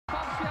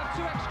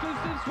two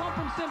exclusives, one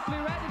from Simply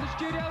Red in the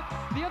studio,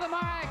 the other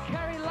Mariah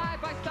Carey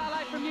live by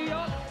Starlight from New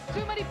York.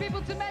 Too many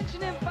people to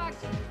mention, in fact,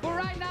 but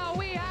right now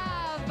we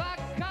have a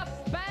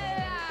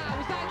Cappella.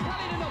 Was that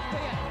Italian enough for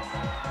you?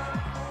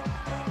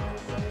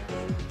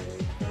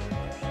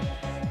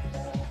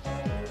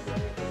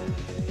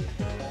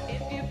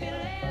 If you've been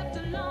left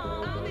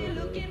alone, I'll be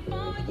looking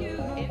for you.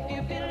 If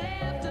you've been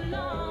left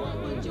alone,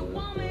 what would you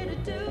want me to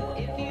do?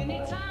 If you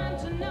need time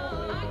to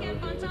know, I can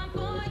find time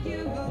for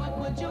you. What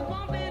would you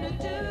want me to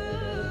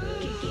do?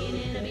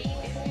 Kicking in a beat.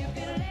 If you've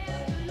been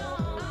left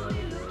alone, I'll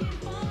be looking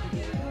for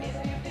you.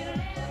 If you've been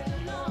left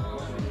alone,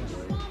 what would you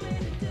want me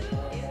to do?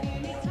 If you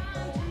need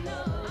time to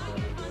know, I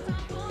can find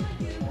time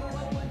for you.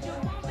 What would you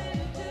want me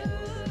to do?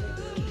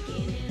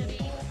 Kicking in a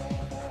beat.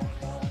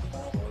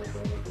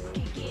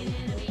 Kicking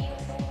in a beat.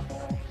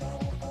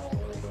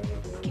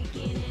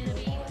 Kicking in a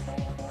beat.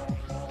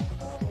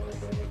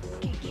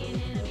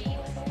 Kicking in a beat.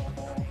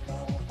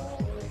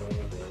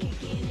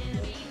 Kicking in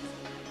a beat.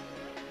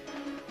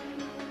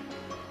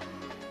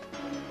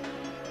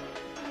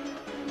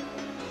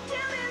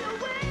 Tell me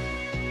the way.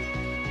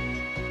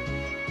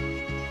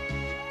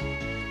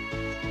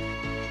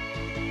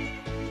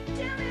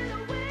 Tell me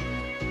the way.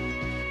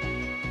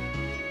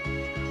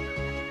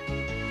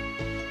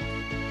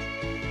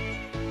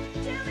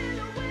 Tell me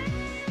the way.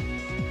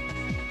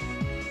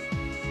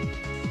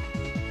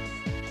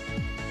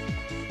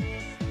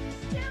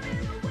 Tell me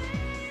the way.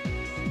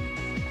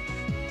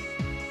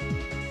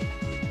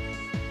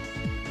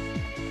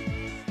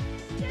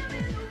 Tell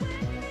me the way. Tell me the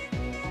way.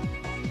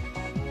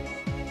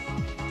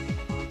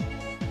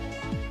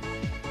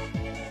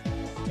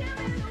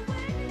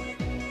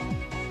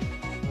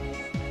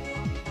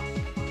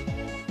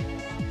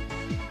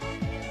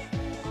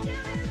 Tell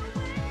me the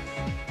way.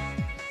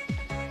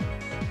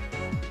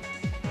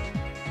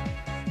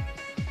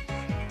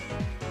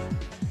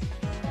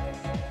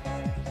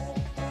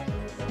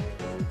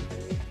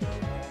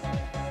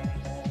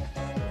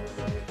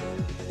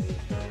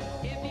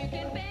 If you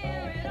can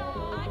bear it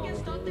all, I can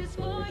start this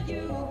for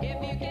you.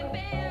 If you can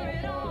bear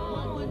it all,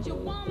 what would you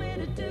want me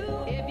to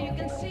do?